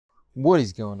What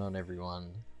is going on,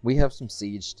 everyone? We have some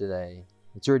Siege today.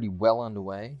 It's already well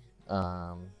underway.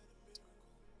 We're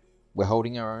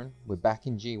holding our own. We're back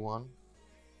in G1,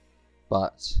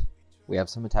 but we have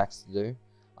some attacks to do.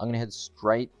 I'm going to head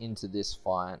straight into this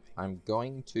fight. I'm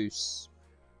going to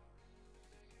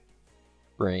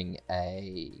bring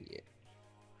a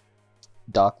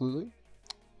Dark Lulu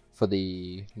for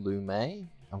the Lume.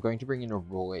 I'm going to bring in a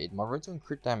Roid. My Roid's on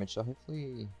crit damage, so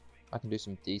hopefully I can do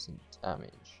some decent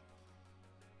damage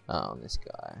on this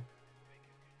guy.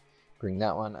 Bring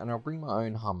that one, and I'll bring my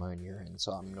own Harmonia in,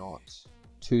 so I'm not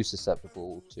too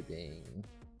susceptible to being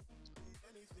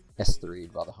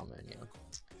S3'd by the Harmonia.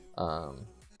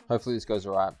 Hopefully this goes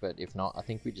alright, but if not, I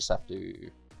think we just have to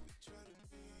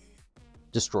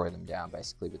destroy them down,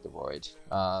 basically, with the Roid.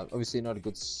 Obviously not a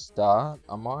good start.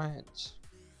 I'm going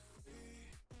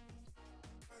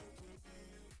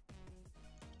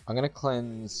to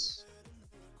cleanse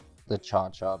the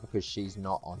Cha-Cha because she's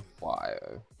not on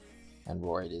fire, and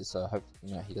Roid is, so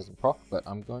hopefully he doesn't proc, but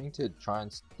I'm going to try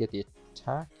and get the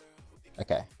attack.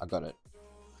 Okay, I got it.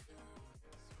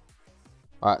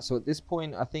 Alright, so at this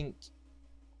point, I think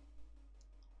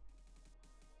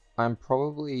I'm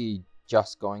probably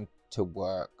just going to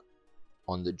work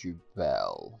on the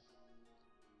Jubel.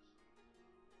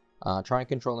 Try and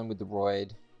control him with the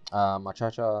Roid. My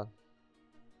Cha-Cha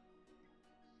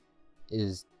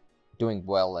is doing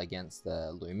well against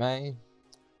the Lume.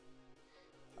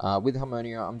 With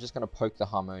Harmonia, I'm just going to poke the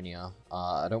Harmonia.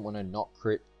 I don't want to not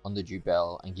crit on the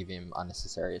Jubel and give him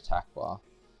unnecessary attack bar.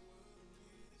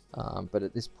 But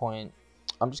at this point,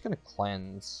 I'm just going to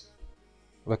cleanse.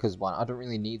 Because one, I don't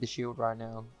really need the shield right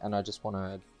now, and I just want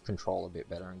to control a bit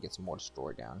better and get some more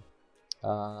destroy down.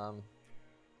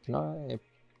 Can I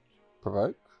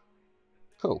provoke?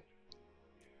 Cool.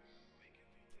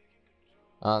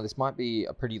 This might be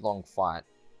a pretty long fight,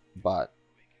 but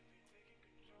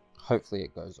hopefully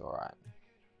it goes alright.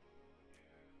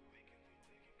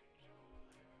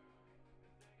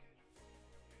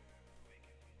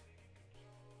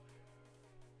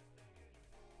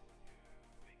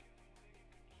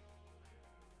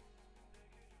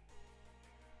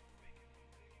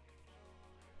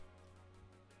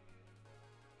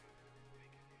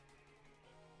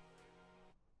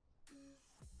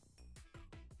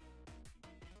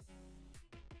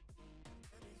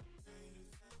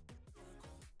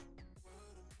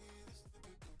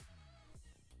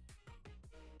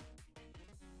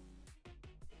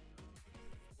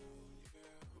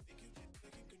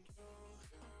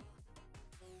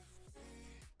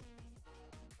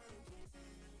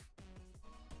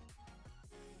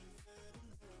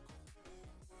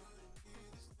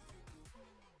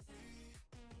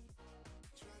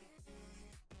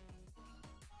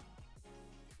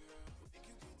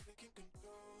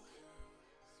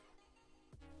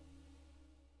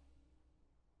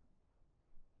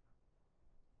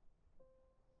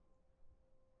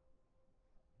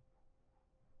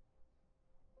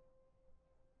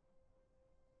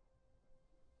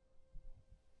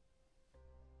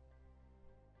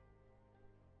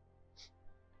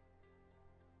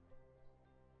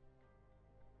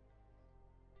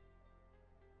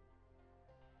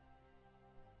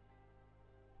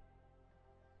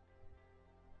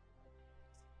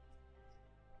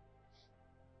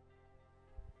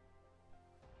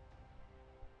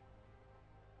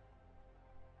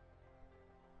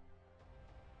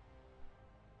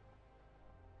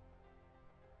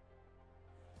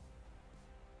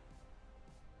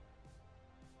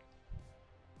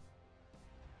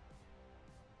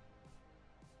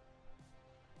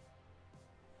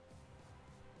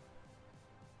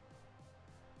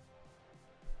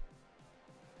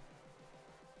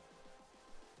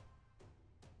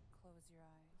 Close your eyes.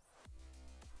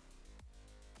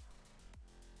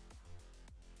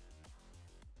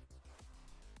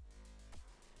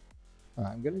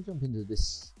 Alright, I'm going to jump into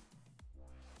this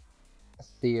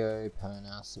Theo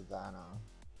Perna Savannah.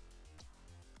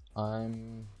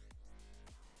 I'm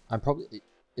probably,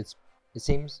 it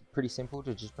seems pretty simple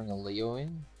to just bring a Leo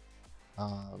in.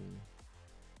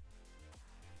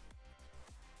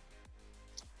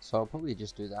 So I'll probably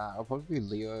just do that. I'll probably do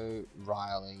Leo,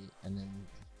 Riley, and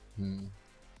then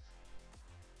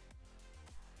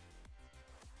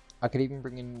I could even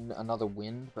bring in another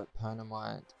Wind, but Perna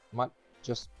might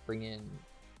just bring in.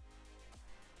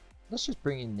 Let's just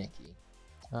bring in Nikki.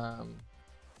 I'll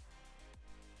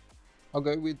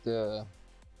go with the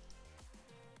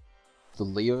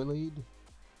Leo lead.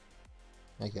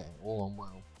 Okay, all on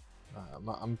well.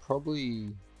 I'm probably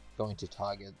going to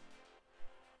target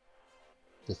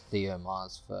the Theo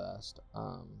Mars first.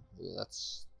 Yeah,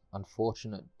 that's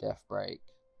unfortunate death break.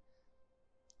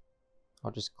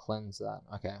 I'll just cleanse that.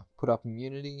 Okay, put up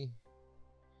immunity.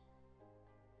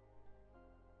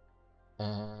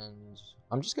 And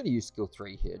I'm just going to use skill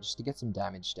 3 here just to get some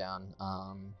damage down.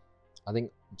 I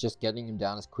think just getting him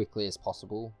down as quickly as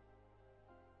possible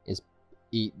is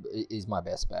my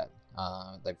best bet.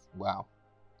 They've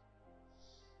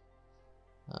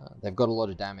got a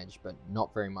lot of damage, but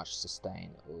not very much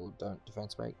sustain. Oh, don't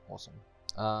defense break. Awesome.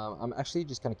 I'm actually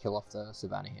just going to kill off the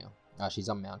Savannah here. She's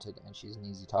unmounted and she's an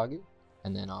easy target,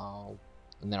 and then I'll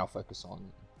focus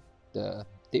on the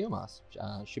Theomas.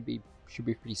 Should be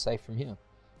pretty safe from here.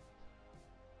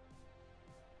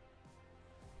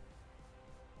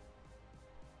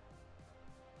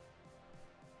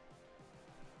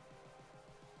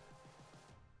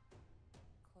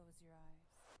 Close your eyes.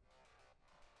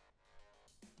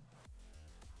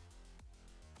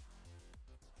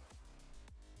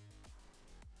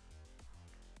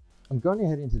 I'm going to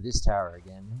head into this tower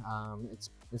again.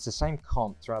 It's the same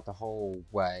comp throughout the whole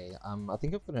way. I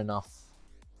think I've got enough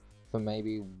for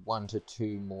maybe 1 to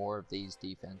 2 more of these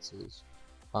defenses.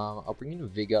 I'll bring in a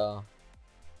Vigor.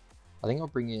 I think I'll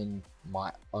bring in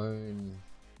my own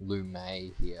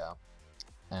Lume here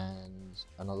and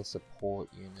another support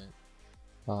unit.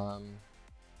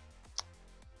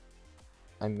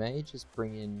 I may just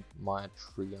bring in my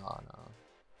Triana,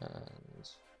 and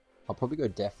I'll probably go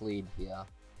Death Lead here.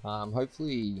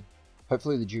 Hopefully the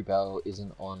Jubel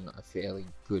isn't on a fairly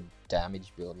good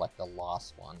damage build like the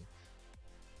last one.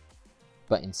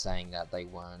 But in saying that, they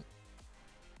weren't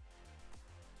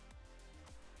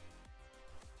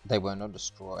on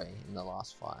Destroy in the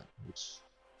last fight, which is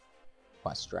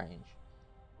quite strange.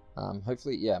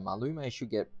 Hopefully, yeah, my Lume should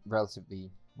get relatively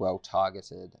well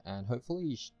targeted, and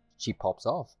hopefully she pops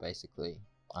off, basically,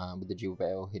 with the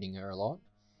Jubel hitting her a lot.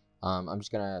 I'm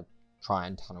just going to try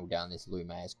and tunnel down this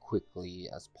Lume as quickly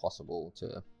as possible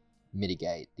to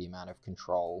mitigate the amount of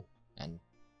control and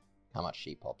how much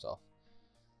she pops off.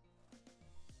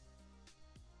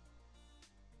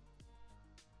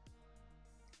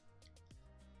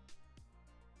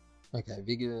 Okay,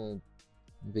 Vigor's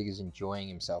enjoying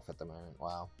himself at the moment.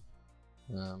 Wow.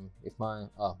 If my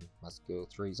skill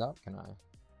 3's up, can I?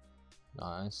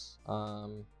 Nice.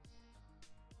 I'm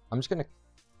just gonna.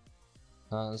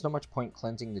 There's not much point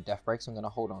cleansing the death break, so I'm gonna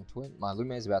hold on to it. My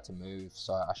Lume is about to move,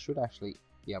 so I should actually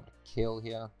be able to kill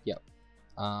here. Yep.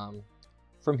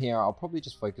 From here, I'll probably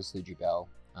just focus the Jubel,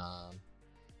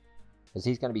 because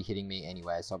he's gonna be hitting me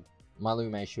anyway. So my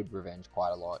Lume should revenge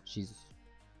quite a lot. She's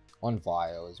on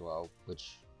Vio as well,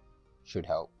 which should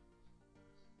help.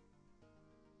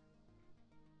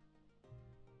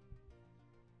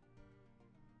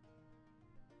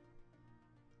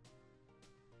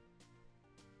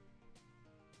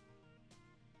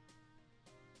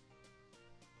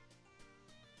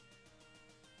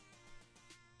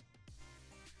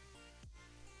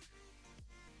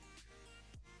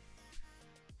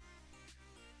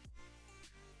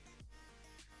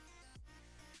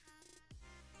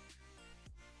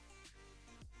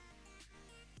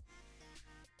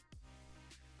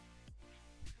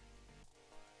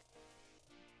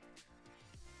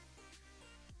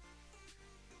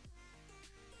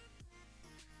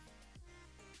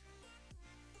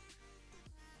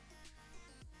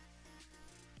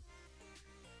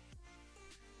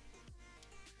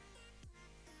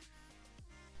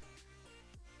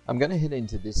 I'm going to head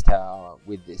into this tower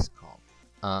with this comp.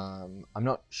 I'm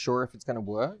not sure if it's going to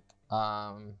work,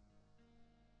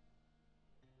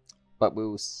 but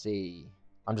we'll see.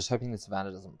 I'm just hoping the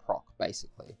Savannah doesn't proc,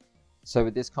 basically. So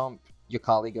with this comp, your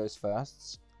Kali goes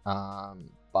first,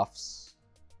 buffs,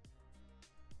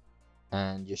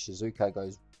 and your Shizuka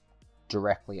goes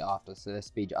directly after. So their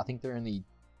speed, I think they're only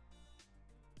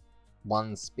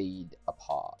 1 speed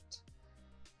apart.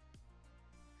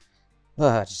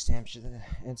 Just enter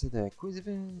the quiz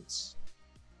event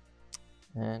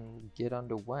and get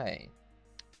underway.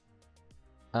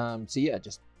 So yeah,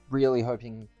 just really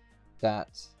hoping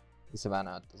that the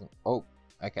Savannah doesn't. Oh,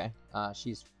 okay.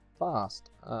 She's fast.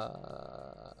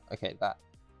 Okay, that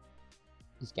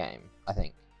is game, I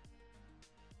think.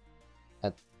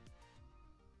 At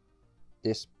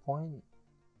this point.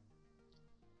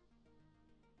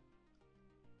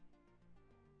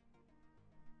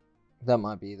 That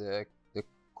might be the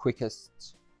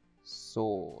quickest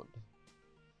sword.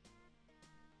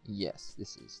 Yes,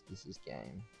 this is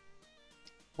game.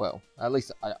 Well, at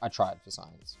least I tried for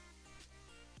science.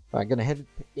 Alright, gonna head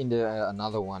into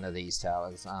another one of these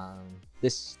towers.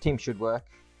 This team should work.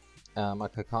 My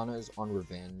Kakano's on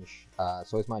revenge.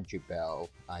 So is my Jubel.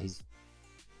 He's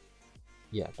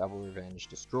double revenge,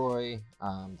 destroy.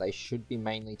 They should be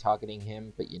mainly targeting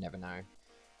him, but you never know.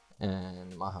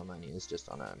 And my Harmonia is just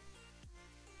on a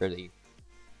really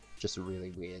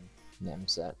weird Nem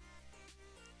set.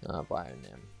 Bio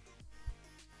Nem.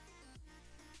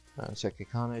 So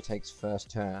Kakano takes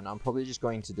first turn. I'm probably just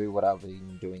going to do what I've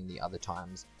been doing the other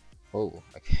times. Oh,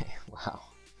 okay, wow.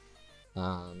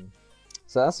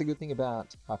 So that's the good thing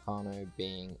about Kakano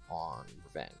being on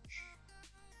Revenge.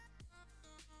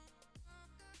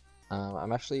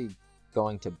 I'm actually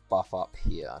going to buff up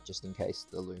here just in case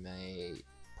the Lume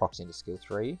procs into skill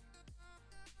 3.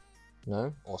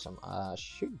 No? Awesome.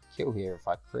 Should kill here if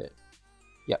I crit.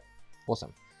 Yep,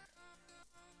 awesome.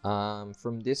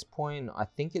 From this point, I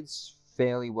think it's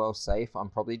fairly well safe. I'm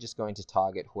probably just going to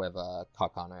target whoever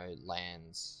Kakano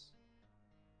lands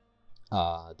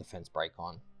defense break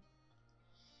on.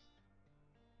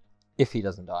 If he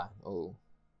doesn't die. Oh,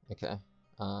 okay.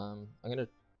 I'm gonna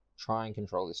try and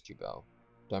control this Jubel.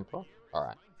 Don't proc?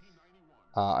 Alright.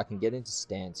 I can get into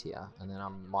stance here, and then I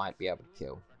might be able to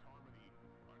kill.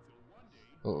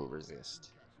 Oh, resist.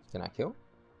 Can I kill?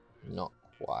 Not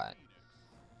quite.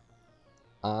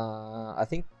 I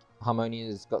think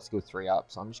Harmonia's got skill 3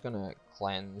 up, so I'm just gonna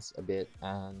cleanse a bit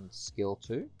and skill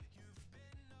 2.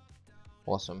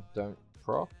 Awesome. Don't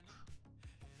proc.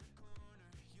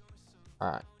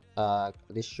 Alright.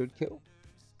 This should kill?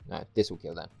 No, this will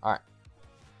kill then. Alright.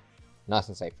 Nice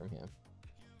and safe from here.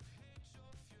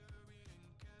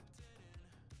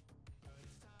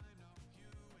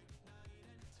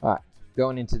 Alright,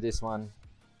 going into this one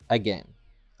again.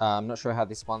 I'm not sure how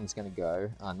this one's going to go.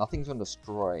 Nothing's on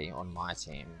destroy on my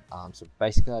team. So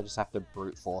basically I just have to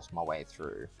brute force my way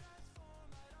through.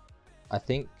 I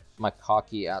think my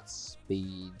Kaki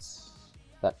outspeeds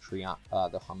that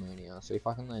the Harmonia. So if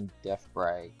I can land Death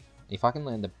Break, if I can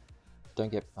land the...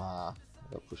 Don't get... I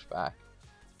got pushed back.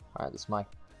 Alright, this might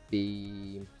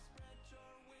be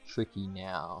tricky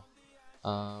now.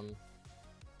 Can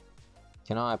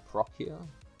I proc here?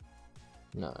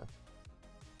 No.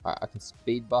 Alright, I can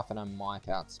speed buff and I might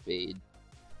outspeed.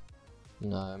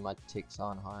 No, my ticks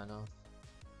aren't high enough.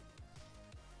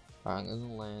 Alright, I'm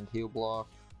gonna land heal block.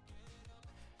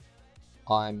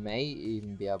 I may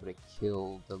even be able to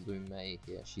kill the Lume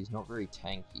here. She's not very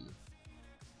tanky.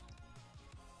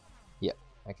 Yep,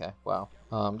 okay, wow.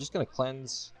 I'm just gonna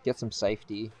cleanse, get some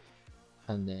safety,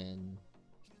 and then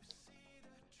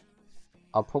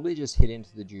I'll probably just hit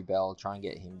into the Jubel, try and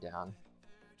get him down.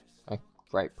 Okay,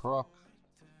 great proc.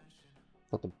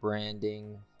 Got the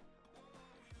branding.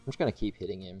 I'm just gonna keep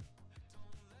hitting him.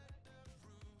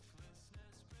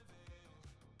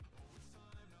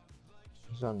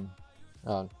 He's on...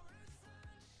 I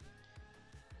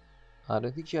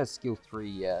don't think she has skill 3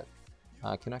 yet.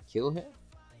 Can I kill her?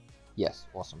 Yes,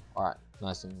 awesome. Alright,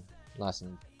 nice and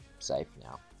safe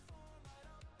now.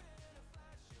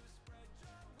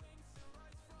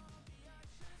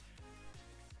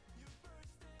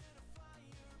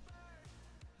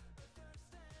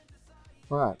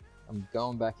 Alright, I'm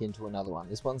going back into another one.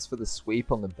 This one's for the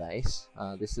sweep on the base.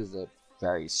 This is a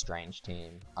very strange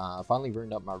team. I finally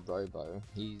ruined up my Robo.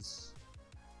 He's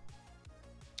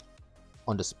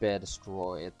on Despair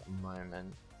Destroy at the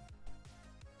moment.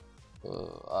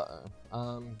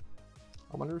 I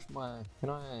wonder if can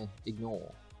I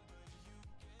ignore?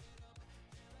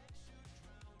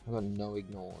 I've got no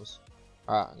ignores.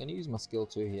 Alright, I'm gonna use my skill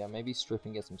 2 here. Maybe strip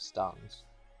and get some stuns.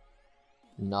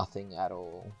 Nothing at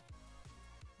all.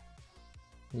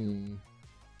 I'm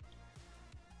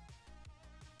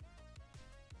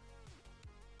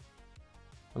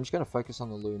just gonna focus on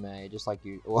the Lume, just like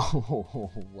you.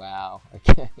 Oh, wow.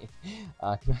 Okay.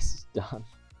 Can I stun?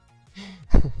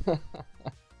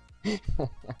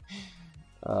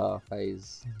 Oh,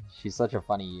 FEI's. She's such a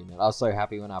funny unit. I was so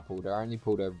happy when I pulled her. I only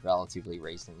pulled her relatively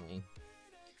recently.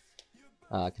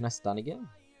 Can I stun again?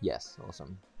 Yes,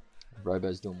 awesome.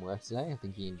 Robo's doing work today. I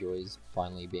think he enjoys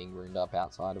finally being ruined up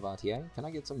outside of RTA. Can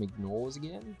I get some ignores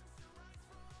again?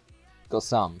 Got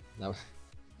some. No,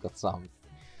 got some.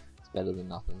 It's better than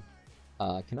nothing.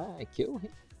 Can I kill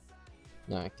him?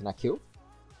 No, can I kill?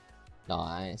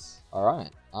 Nice.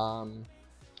 Alright. I'm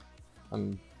a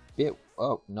bit...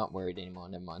 Oh, not worried anymore.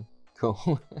 Never mind.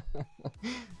 Cool.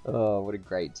 Oh, what a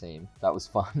great team. That was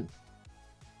fun.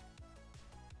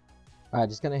 Alright,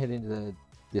 just gonna head into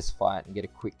this fight and get a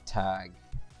quick tag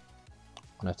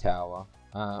on a tower.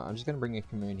 I'm just going to bring a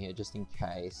Commune here just in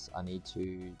case I need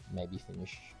to maybe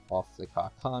finish off the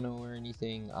Carcano or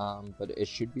anything, but it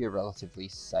should be a relatively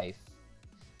safe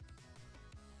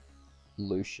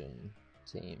Lucian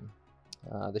team.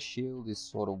 The shield is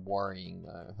sort of worrying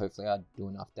though. Hopefully I do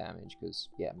enough damage because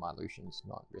yeah, my Lucian's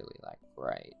not really that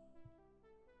great.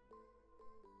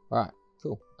 Alright,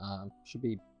 cool. Should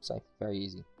be safe, very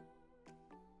easy.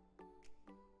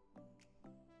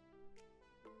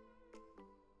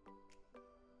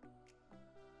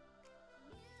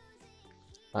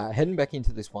 Heading back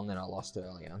into this one that I lost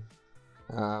earlier.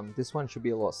 This one should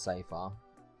be a lot safer.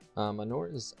 Minora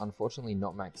is unfortunately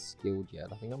not max skilled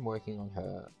yet. I think I'm working on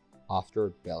her after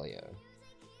Rebellio.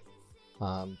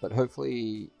 But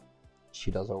hopefully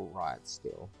she does alright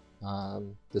still.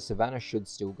 The Savannah should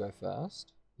still go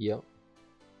first. Yep.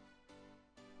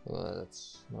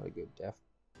 That's not a good death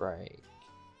break.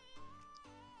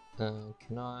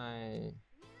 Can I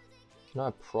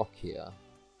proc here?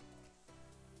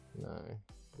 No.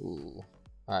 Ooh.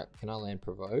 Alright, can I land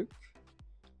provoke?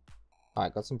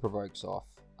 Alright, got some provokes off.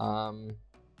 I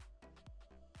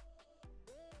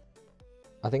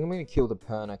think I'm gonna kill the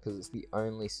Perna because it's the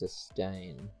only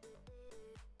sustain.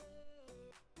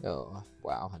 Oh,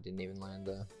 wow, I didn't even land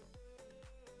there.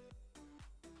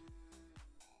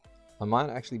 I might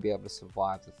actually be able to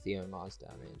survive the Theomar's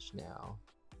damage now.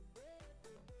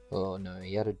 Oh no,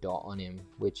 he had a dot on him,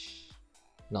 which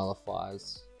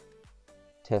nullifies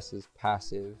Tessa's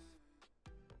passive.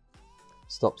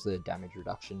 Stops the damage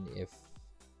reduction if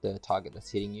the target that's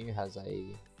hitting you has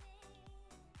an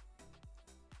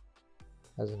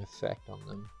effect on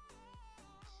them.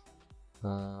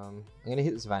 I'm gonna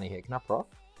hit this Vanny here. Can I proc?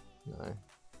 No.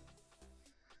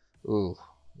 Ooh,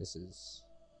 this is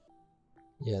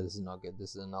not good.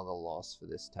 This is another loss for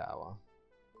this tower.